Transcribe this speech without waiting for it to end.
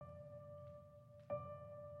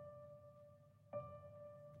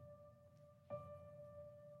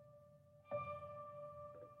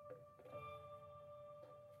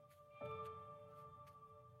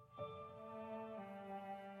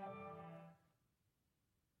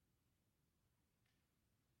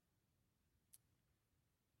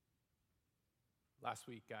Last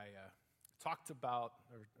week I talked about,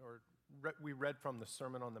 we read from the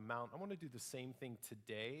Sermon on the Mount. I want to do the same thing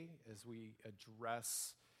today as we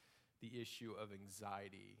address the issue of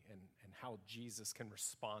anxiety and how Jesus can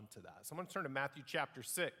respond to that. So I'm going to turn to Matthew chapter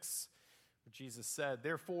 6, where Jesus said,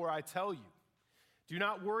 "Therefore I tell you, do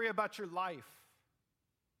not worry about your life,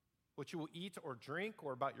 what you will eat or drink,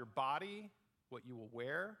 or about your body, what you will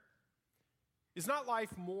wear. Is not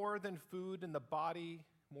life more than food, and the body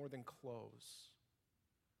more than clothes?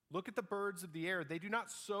 Look at the birds of the air. They do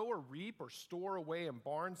not sow or reap or store away in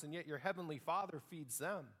barns, and yet your heavenly Father feeds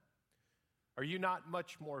them. Are you not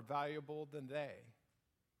much more valuable than they?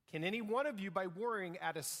 Can any one of you, by worrying,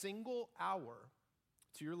 add a single hour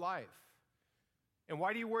to your life? And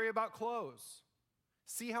why do you worry about clothes?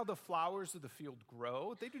 See how the flowers of the field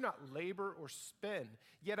grow? They do not labor or spin.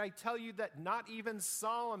 Yet I tell you that not even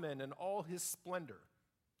Solomon in all his splendor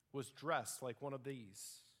was dressed like one of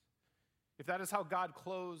these. If that is how God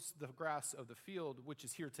clothes the grass of the field, which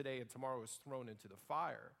is here today and tomorrow is thrown into the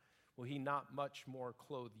fire, will he not much more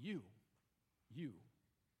clothe you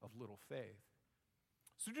of little faith?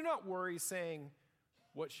 So do not worry, saying,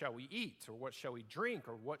 what shall we eat, or what shall we drink,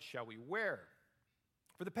 or what shall we wear?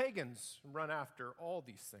 For the pagans run after all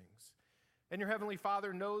these things, and your heavenly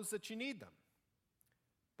Father knows that you need them.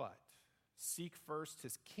 But seek first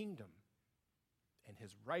his kingdom and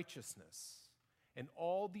his righteousness, and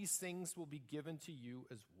all these things will be given to you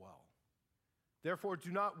as well. Therefore,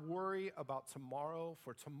 do not worry about tomorrow,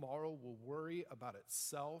 for tomorrow will worry about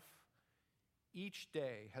itself. Each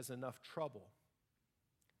day has enough trouble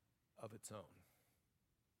of its own."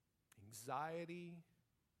 Anxiety,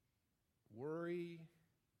 worry,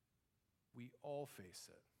 we all face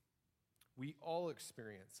it. We all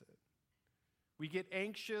experience it. We get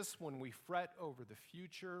anxious when we fret over the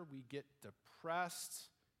future. We get depressed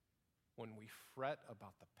when we fret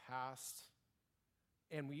about the past.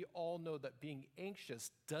 And we all know that being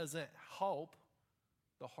anxious doesn't help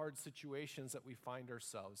the hard situations that we find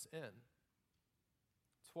ourselves in.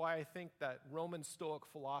 That's why I think that Roman Stoic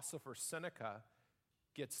philosopher Seneca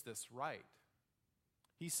gets this right.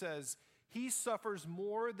 He says, "He suffers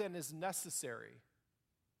more than is necessary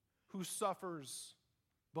who suffers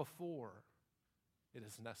before it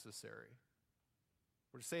is necessary."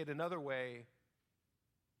 Or to say it another way,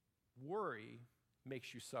 worry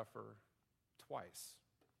makes you suffer twice.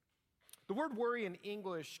 The word worry in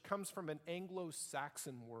English comes from an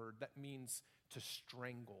Anglo-Saxon word that means to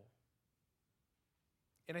strangle.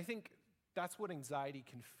 And I think that's what anxiety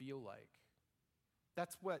can feel like.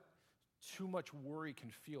 That's what too much worry can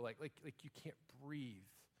feel like you can't breathe.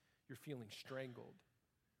 You're feeling strangled.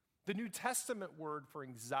 The New Testament word for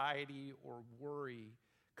anxiety or worry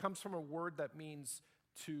comes from a word that means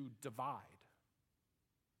to divide.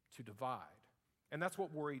 To divide. And that's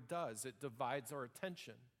what worry does. It divides our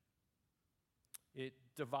attention.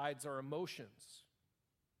 It divides our emotions.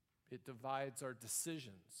 It divides our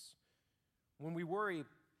decisions. When we worry,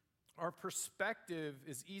 our perspective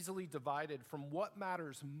is easily divided from what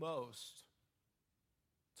matters most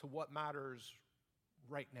to what matters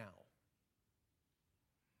right now.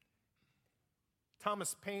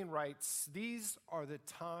 Thomas Paine writes, "These are the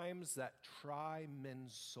times that try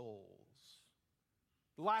men's souls."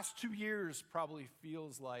 The last 2 years probably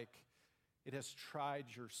feels like it has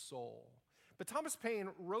tried your soul. But Thomas Paine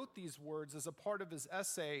wrote these words as a part of his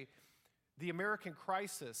essay, The American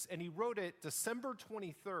Crisis, and he wrote it December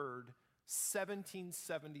 23rd,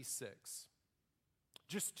 1776,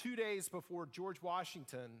 just 2 days before George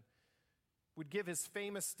Washington would give his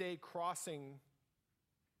famous day crossing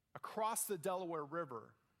across the Delaware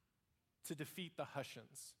River to defeat the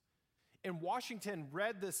Hessians. And Washington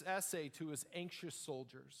read this essay to his anxious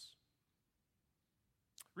soldiers.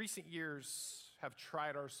 Recent years have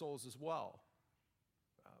tried our souls as well.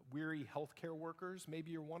 Weary healthcare workers,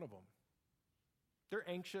 maybe you're one of them. They're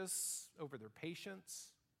anxious over their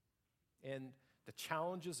patients and the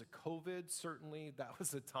challenges of COVID. Certainly, that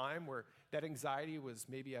was a time where that anxiety was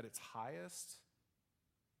maybe at its highest.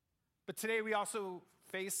 But today we also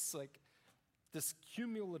face this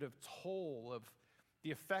cumulative toll of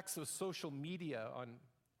the effects of social media on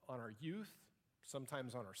our youth,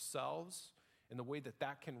 sometimes on ourselves, and the way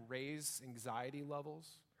that can raise anxiety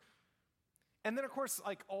levels. And then, of course,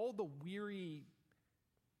 all the weary,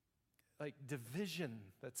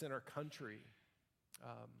 division that's in our country,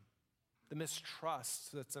 the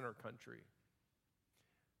mistrust that's in our country.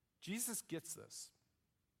 Jesus gets this.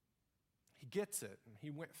 He gets it, and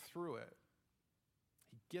he went through it.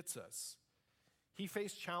 He gets us. He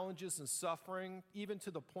faced challenges and suffering, even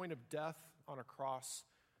to the point of death on a cross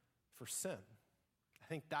for sin. I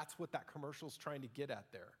think that's what that commercial's trying to get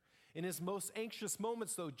at there. In his most anxious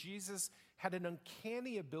moments, though, Jesus had an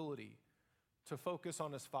uncanny ability to focus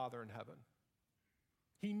on his Father in heaven.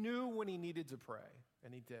 He knew when he needed to pray,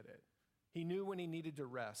 and he did it. He knew when he needed to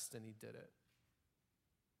rest, and he did it.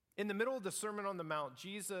 In the middle of the Sermon on the Mount,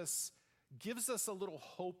 Jesus gives us a little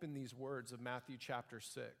hope in these words of Matthew chapter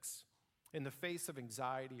 6, in the face of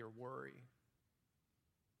anxiety or worry.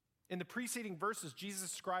 In the preceding verses, Jesus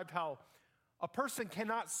described how a person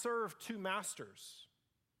cannot serve two masters.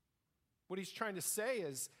 What he's trying to say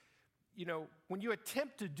is, when you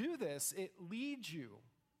attempt to do this, it leads you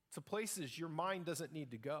to places your mind doesn't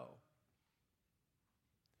need to go.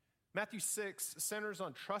 Matthew 6 centers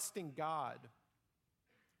on trusting God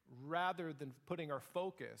rather than putting our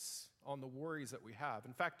focus on the worries that we have.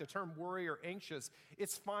 In fact, the term worry or anxious,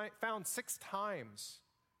 it's found 6 times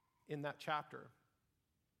in that chapter.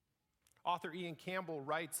 Author Ian Campbell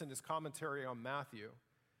writes in his commentary on Matthew,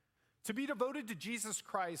 to be devoted to Jesus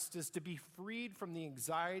Christ is to be freed from the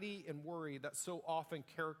anxiety and worry that so often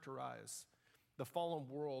characterize the fallen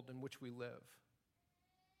world in which we live.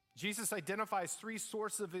 Jesus identifies 3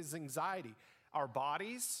 sources of his anxiety. Our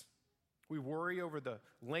bodies, we worry over the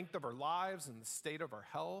length of our lives and the state of our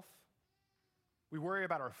health. We worry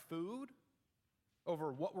about our food,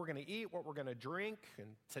 over what we're going to eat, what we're going to drink. And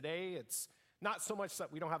today it's not so much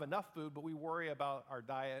that we don't have enough food, but we worry about our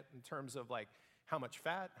diet in terms of like how much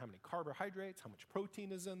fat, how many carbohydrates, how much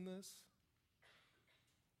protein is in this.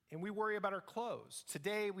 And we worry about our clothes.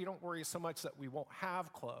 Today we don't worry so much that we won't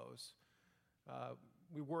have clothes.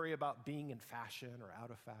 We worry about being in fashion or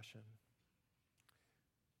out of fashion.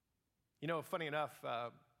 Funny enough,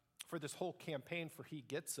 for this whole campaign for He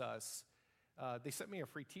Gets Us, they sent me a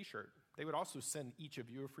free t-shirt. They would also send each of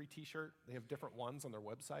you a free t-shirt. They have different ones on their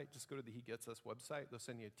website. Just go to the He Gets Us website. They'll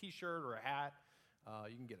send you a t-shirt or a hat.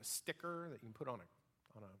 You can get a sticker that you can put on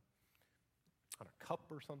a cup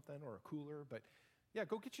or something, or a cooler. But yeah,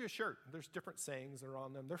 go get you a shirt. There's different sayings that are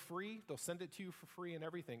on them. They're free. They'll send it to you for free and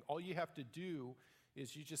everything. All you have to do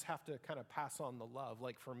is you just have to kind of pass on the love.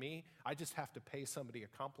 Like for me, I just have to pay somebody a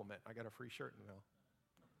compliment. I got a free shirt in the mail.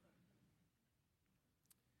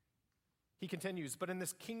 He continues, but in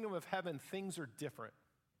this kingdom of heaven, things are different.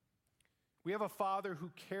 We have a Father who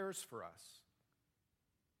cares for us.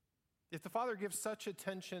 If the Father gives such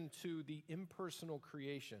attention to the impersonal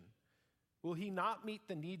creation, will he not meet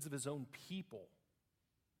the needs of his own people?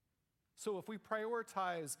 So if we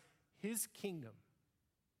prioritize his kingdom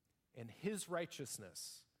and his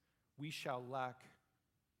righteousness, we shall lack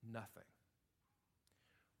nothing.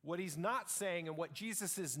 What he's not saying, and what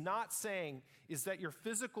Jesus is not saying, is that your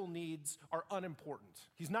physical needs are unimportant.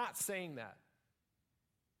 He's not saying that.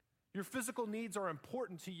 Your physical needs are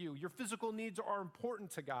important to you. Your physical needs are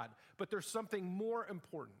important to God, but there's something more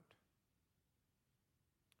important.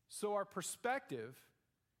 So our perspective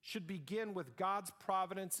should begin with God's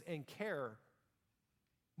providence and care,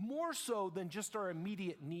 more so than just our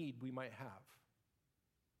immediate need we might have.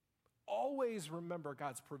 Always remember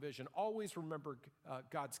God's provision. Always remember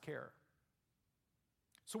God's care.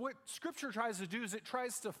 So what Scripture tries to do is it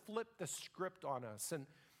tries to flip the script on us. And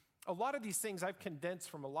a lot of these things I've condensed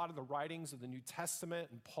from a lot of the writings of the New Testament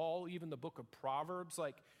and Paul, even the book of Proverbs.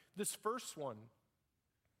 Like this first one,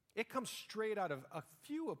 it comes straight out of a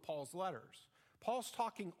few of Paul's letters. Paul's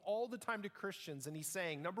talking all the time to Christians, and he's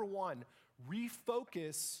saying, number one,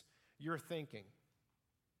 refocus your thinking.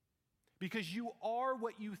 Because you are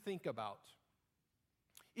what you think about.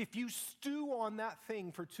 If you stew on that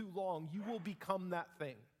thing for too long, you will become that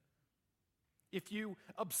thing. If you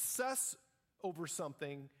obsess over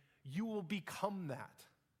something, you will become that.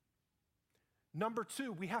 Number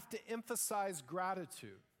two, we have to emphasize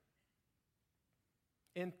gratitude.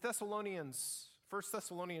 In 1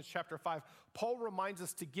 Thessalonians chapter 5, Paul reminds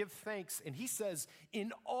us to give thanks, and he says,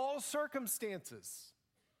 in all circumstances.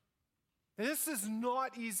 And this is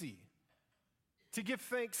not easy. To give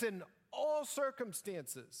thanks in all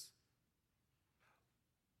circumstances.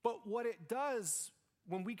 But what it does,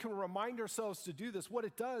 when we can remind ourselves to do this, what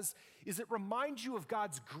it does is it reminds you of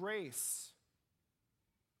God's grace.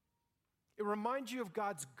 It reminds you of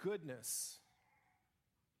God's goodness.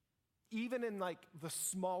 Even in like the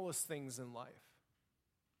smallest things in life.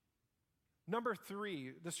 Number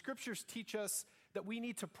three, the scriptures teach us that we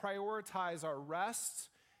need to prioritize our rest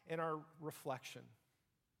and our reflection.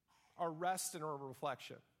 Our rest and our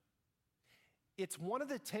reflection. It's one of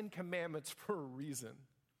the 10 commandments for a reason.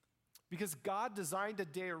 Because God designed a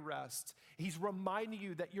day of rest. He's reminding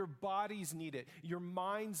you that your bodies need it, your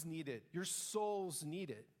minds need it, your souls need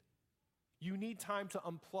it. You need time to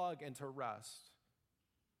unplug and to rest.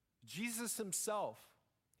 Jesus himself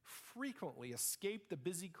frequently escaped the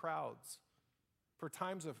busy crowds for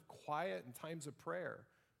times of quiet and times of prayer.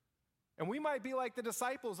 And we might be like the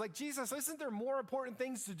disciples, like, Jesus, isn't there more important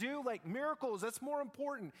things to do? Like miracles, that's more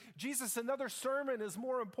important. Jesus, another sermon is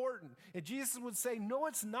more important. And Jesus would say, no,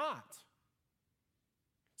 it's not.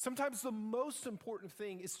 Sometimes the most important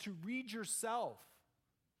thing is to read yourself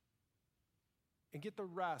and get the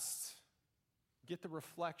rest, get the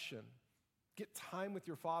reflection, get time with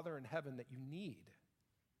your Father in heaven that you need.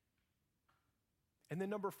 And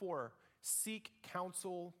then number 4, seek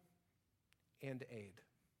counsel and aid.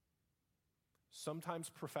 Sometimes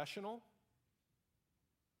professional,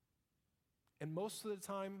 and most of the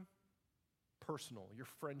time personal, your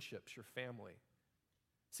friendships, your family.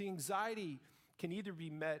 See, anxiety can either be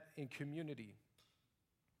met in community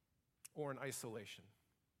or in isolation.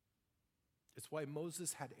 It's why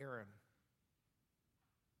Moses had Aaron,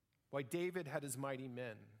 why David had his mighty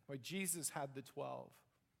men, why Jesus had the 12,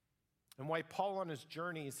 and why Paul on his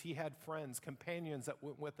journeys, he had friends, companions that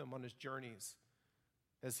went with him on his journeys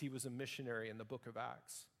as he was a missionary in the book of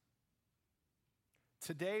Acts.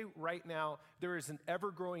 Today, right now, there is an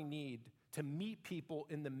ever-growing need to meet people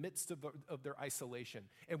in the midst of their isolation.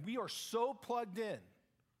 And we are so plugged in,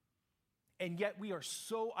 and yet we are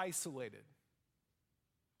so isolated.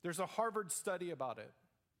 There's a Harvard study about it.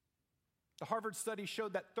 The Harvard study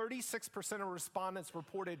showed that 36% of respondents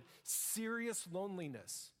reported serious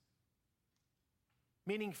loneliness,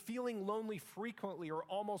 meaning feeling lonely frequently or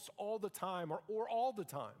almost all the time or all the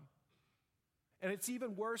time. And it's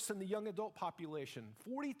even worse in the young adult population.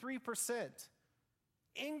 43%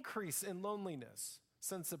 increase in loneliness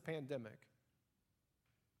since the pandemic.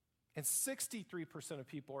 And 63% of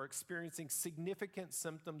people are experiencing significant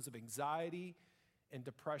symptoms of anxiety and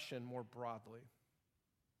depression more broadly.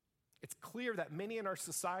 It's clear that many in our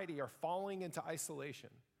society are falling into isolation.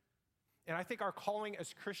 And I think our calling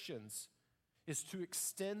as Christians is to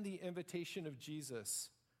extend the invitation of Jesus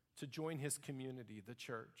to join his community, the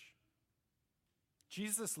church.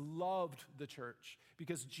 Jesus loved the church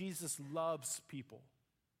because Jesus loves people.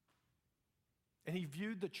 And he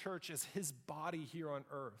viewed the church as his body here on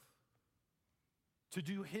earth, to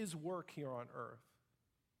do his work here on earth.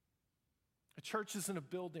 A church isn't a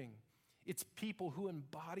building. It's people who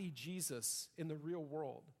embody Jesus in the real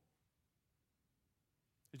world.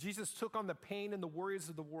 Jesus took on the pain and the worries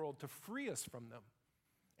of the world to free us from them.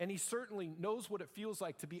 And he certainly knows what it feels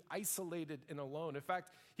like to be isolated and alone. In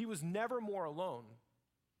fact, he was never more alone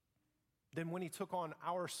than when he took on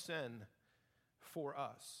our sin for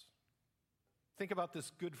us. Think about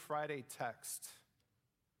this Good Friday text.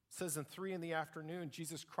 It says in 3 p.m,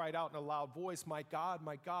 Jesus cried out in a loud voice, my God,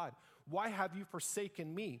 why have you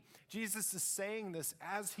forsaken me? Jesus is saying this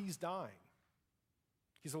as he's dying.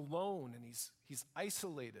 He's alone and he's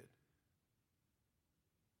isolated.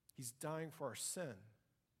 He's dying for our sin.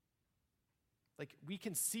 Like, we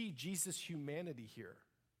can see Jesus' humanity here.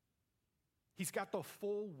 He's got the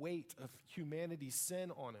full weight of humanity's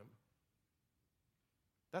sin on him.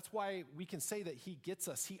 That's why we can say that he gets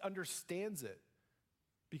us. He understands it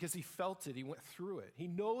because he felt it. He went through it. He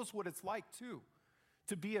knows what it's like, too,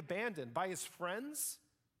 to be abandoned by his friends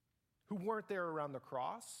who weren't there around the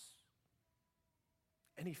cross.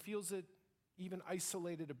 And he feels it even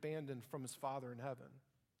isolated, abandoned from his Father in heaven.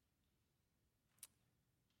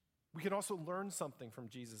 We can also learn something from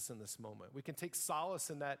Jesus in this moment. We can take solace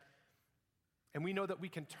in that, and we know that we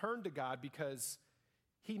can turn to God because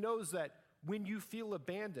he knows that when you feel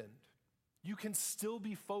abandoned, you can still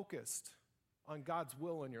be focused on God's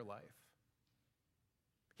will in your life.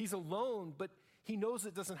 He's alone, but he knows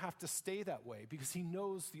it doesn't have to stay that way because he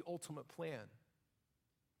knows the ultimate plan.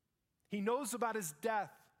 He knows about his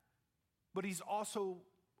death, but he's also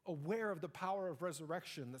aware of the power of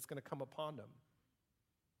resurrection that's going to come upon him.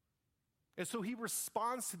 And so he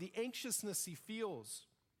responds to the anxiousness he feels,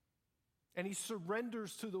 and he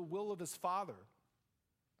surrenders to the will of his Father.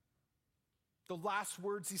 The last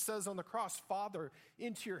words he says on the cross, Father,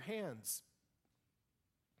 into your hands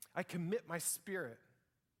I commit my spirit.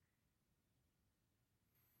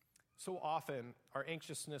 So often, our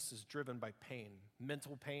anxiousness is driven by pain,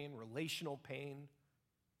 mental pain, relational pain,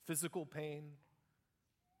 physical pain,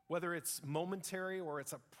 whether it's momentary or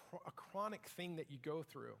it's a chronic thing that you go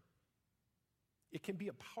through. It can be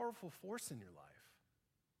a powerful force in your life.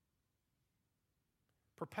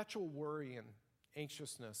 Perpetual worry and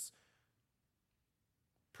anxiousness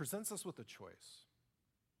presents us with a choice.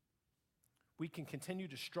 We can continue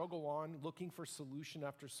to struggle on looking for solution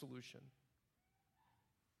after solution,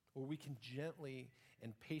 or we can gently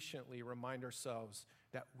and patiently remind ourselves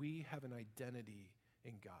that we have an identity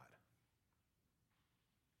in God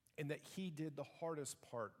and that he did the hardest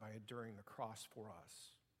part by enduring the cross for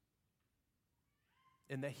us.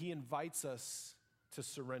 and that he invites us to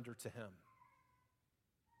surrender to him.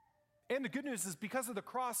 And the good news is because of the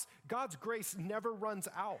cross, God's grace never runs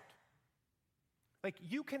out. Like,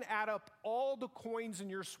 you can add up all the coins in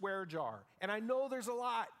your swear jar, and I know there's a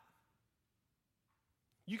lot.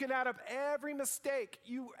 You can add up every mistake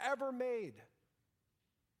you ever made,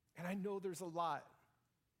 and I know there's a lot.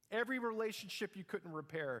 Every relationship you couldn't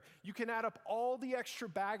repair. You can add up all the extra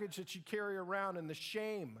baggage that you carry around and the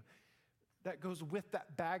shame that goes with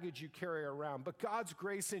that baggage you carry around. But God's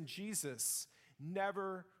grace in Jesus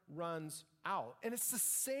never runs out. And it's the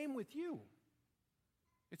same with you.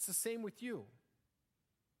 It's the same with you.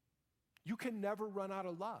 You can never run out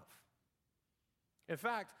of love. In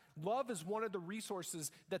fact, love is one of the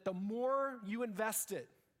resources that the more you invest it,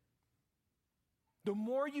 the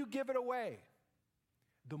more you give it away,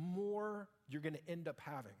 the more you're going to end up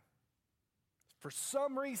having. For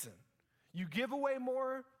some reason, you give away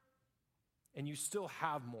more and you still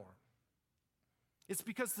have more. It's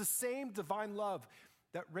because the same divine love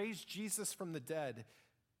that raised Jesus from the dead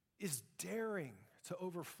is daring to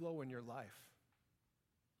overflow in your life.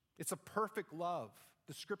 It's a perfect love.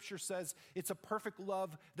 The scripture says it's a perfect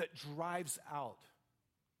love that drives out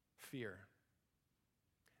fear.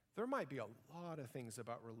 There might be a lot of things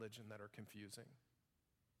about religion that are confusing,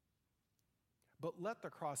 but let the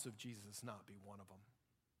cross of Jesus not be one of them.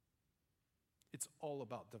 It's all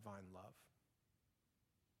about divine love.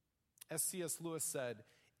 As C.S. Lewis said,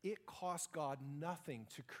 it cost God nothing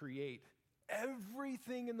to create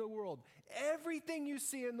everything in the world. Everything you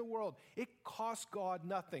see in the world, it cost God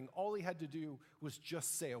nothing. All he had to do was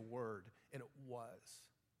just say a word, and it was.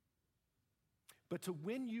 But to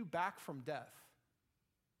win you back from death,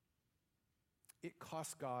 it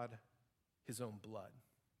cost God his own blood.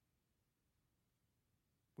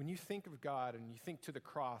 When you think of God and you think to the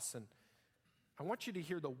cross, and I want you to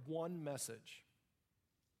hear the one message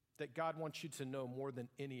that God wants you to know more than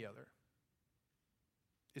any other.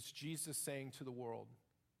 It's Jesus saying to the world,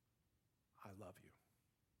 I love you.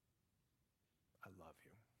 I love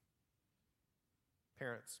you.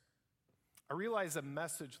 Parents, I realize a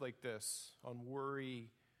message like this on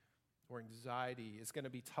worry or anxiety is going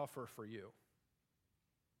to be tougher for you.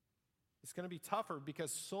 It's going to be tougher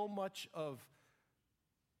because so much of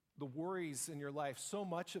the worries in your life, so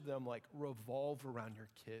much of them like revolve around your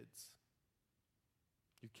kids.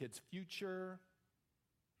 Your kids' future,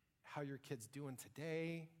 how your kid's doing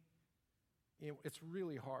today. It's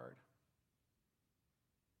really hard.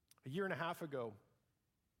 A year and a half ago,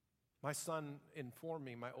 my son informed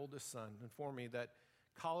me, my oldest son informed me that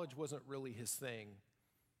college wasn't really his thing,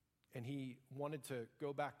 and he wanted to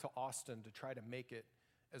go back to Austin to try to make it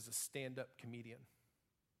as a stand-up comedian,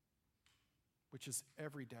 which is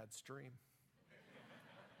every dad's dream.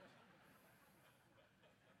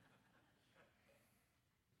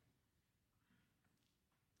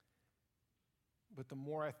 But the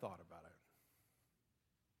more I thought about it,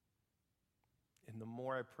 and the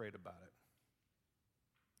more I prayed about it,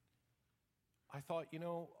 I thought,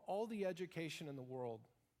 all the education in the world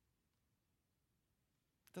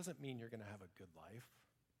doesn't mean you're going to have a good life.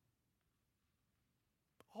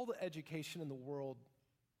 All the education in the world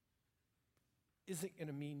isn't going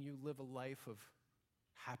to mean you live a life of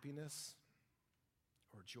happiness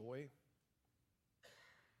or joy.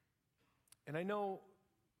 And I know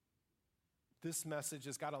this message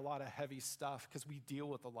has got a lot of heavy stuff because we deal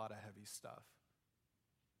with a lot of heavy stuff.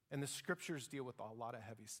 And the scriptures deal with a lot of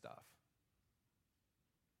heavy stuff.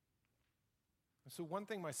 And so one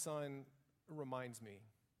thing my son reminds me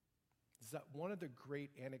is that one of the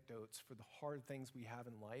great antidotes for the hard things we have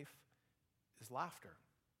in life is laughter.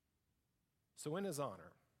 So in his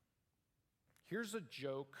honor, here's a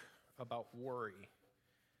joke about worry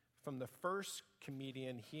from the first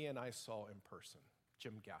comedian he and I saw in person,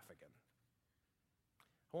 Jim Gaffigan.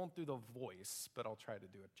 I won't do the voice, but I'll try to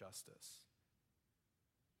do it justice.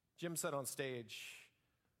 Jim said on stage,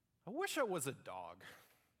 I wish I was a dog.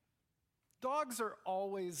 Dogs are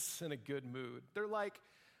always in a good mood. They're like,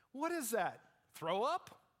 what is that? Throw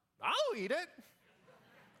up? I'll eat it.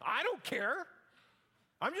 I don't care.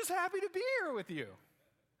 I'm just happy to be here with you.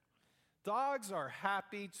 Dogs are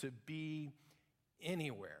happy to be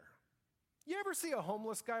anywhere. You ever see a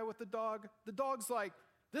homeless guy with a dog? The dog's like,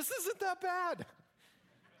 this isn't that bad.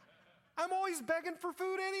 I'm always begging for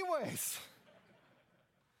food anyways.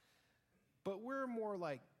 But we're more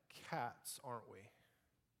like cats, aren't we?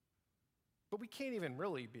 But we can't even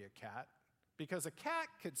really be a cat because a cat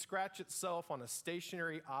could scratch itself on a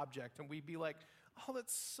stationary object and we'd be like, oh,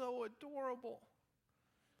 that's so adorable.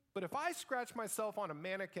 But if I scratch myself on a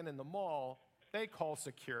mannequin in the mall, they call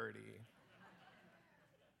security.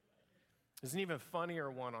 There's an even funnier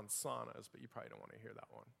one on saunas, but you probably don't want to hear that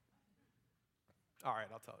one. All right,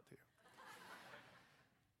 I'll tell it to you.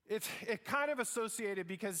 It's kind of associated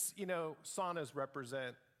because, saunas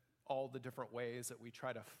represent all the different ways that we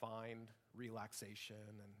try to find relaxation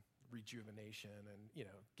and rejuvenation and,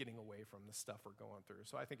 getting away from the stuff we're going through.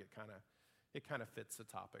 So I think it kind of fits the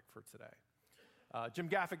topic for today. Jim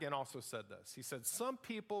Gaffigan also said this. He said, some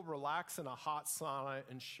people relax in a hot sauna,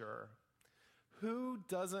 and sure, who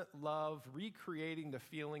doesn't love recreating the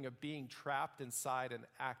feeling of being trapped inside an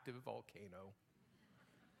active volcano?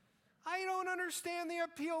 I don't understand the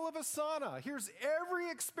appeal of a sauna. Here's every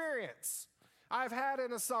experience I've had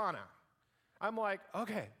in a sauna. I'm like,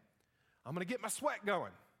 okay, I'm going to get my sweat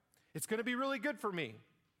going. It's going to be really good for me.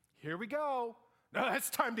 Here we go. No, it's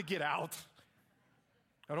time to get out.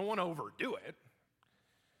 I don't want to overdo it.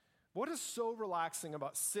 What is so relaxing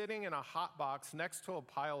about sitting in a hot box next to a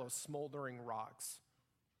pile of smoldering rocks?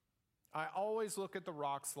 I always look at the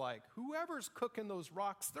rocks like, whoever's cooking those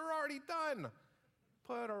rocks, they're already done.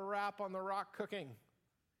 Put a wrap on the rock cooking.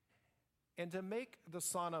 And to make the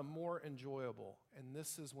sauna more enjoyable, and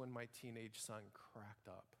this is when my teenage son cracked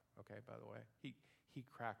up, okay, by the way, he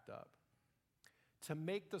cracked up. To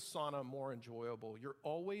make the sauna more enjoyable, you're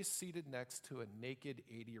always seated next to a naked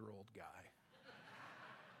 80-year-old guy.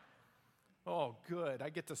 Oh, good. I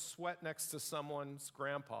get to sweat next to someone's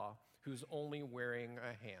grandpa who's only wearing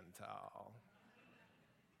a hand towel.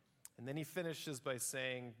 And then he finishes by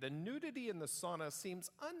saying, the nudity in the sauna seems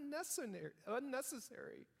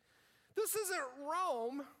unnecessary. This isn't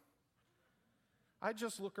Rome. I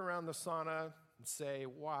just look around the sauna and say,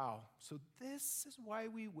 wow, so this is why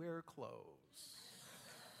we wear clothes.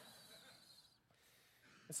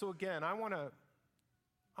 And so again, I want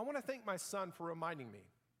to thank my son for reminding me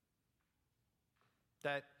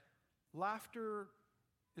that laughter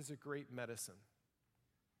is a great medicine.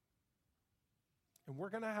 And we're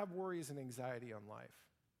going to have worries and anxiety on life.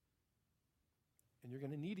 And you're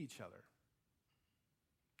going to need each other.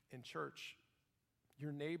 In church,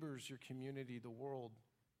 your neighbors, your community, the world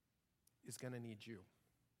is going to need you.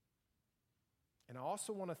 And I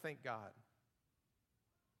also want to thank God.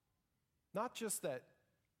 Not just that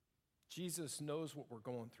Jesus knows what we're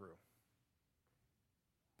going through,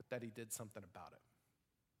 but that he did something about it.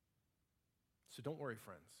 So don't worry,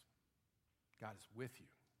 friends. God is with you.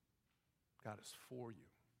 God is for you.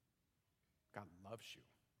 God loves you.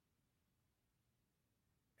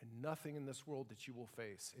 And nothing in this world that you will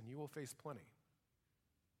face, and you will face plenty,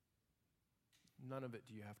 none of it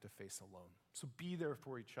do you have to face alone. So be there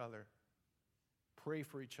for each other. Pray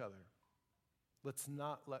for each other. Let's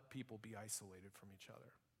not let people be isolated from each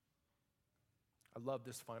other. I love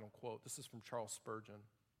this final quote. This is from Charles Spurgeon.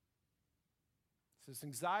 It says,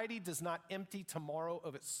 anxiety does not empty tomorrow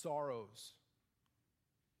of its sorrows.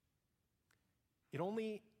 It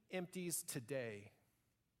only empties today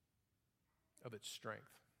of its strength.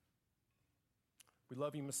 We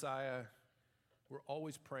love you, Messiah. We're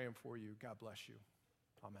always praying for you. God bless you.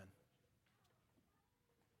 Amen.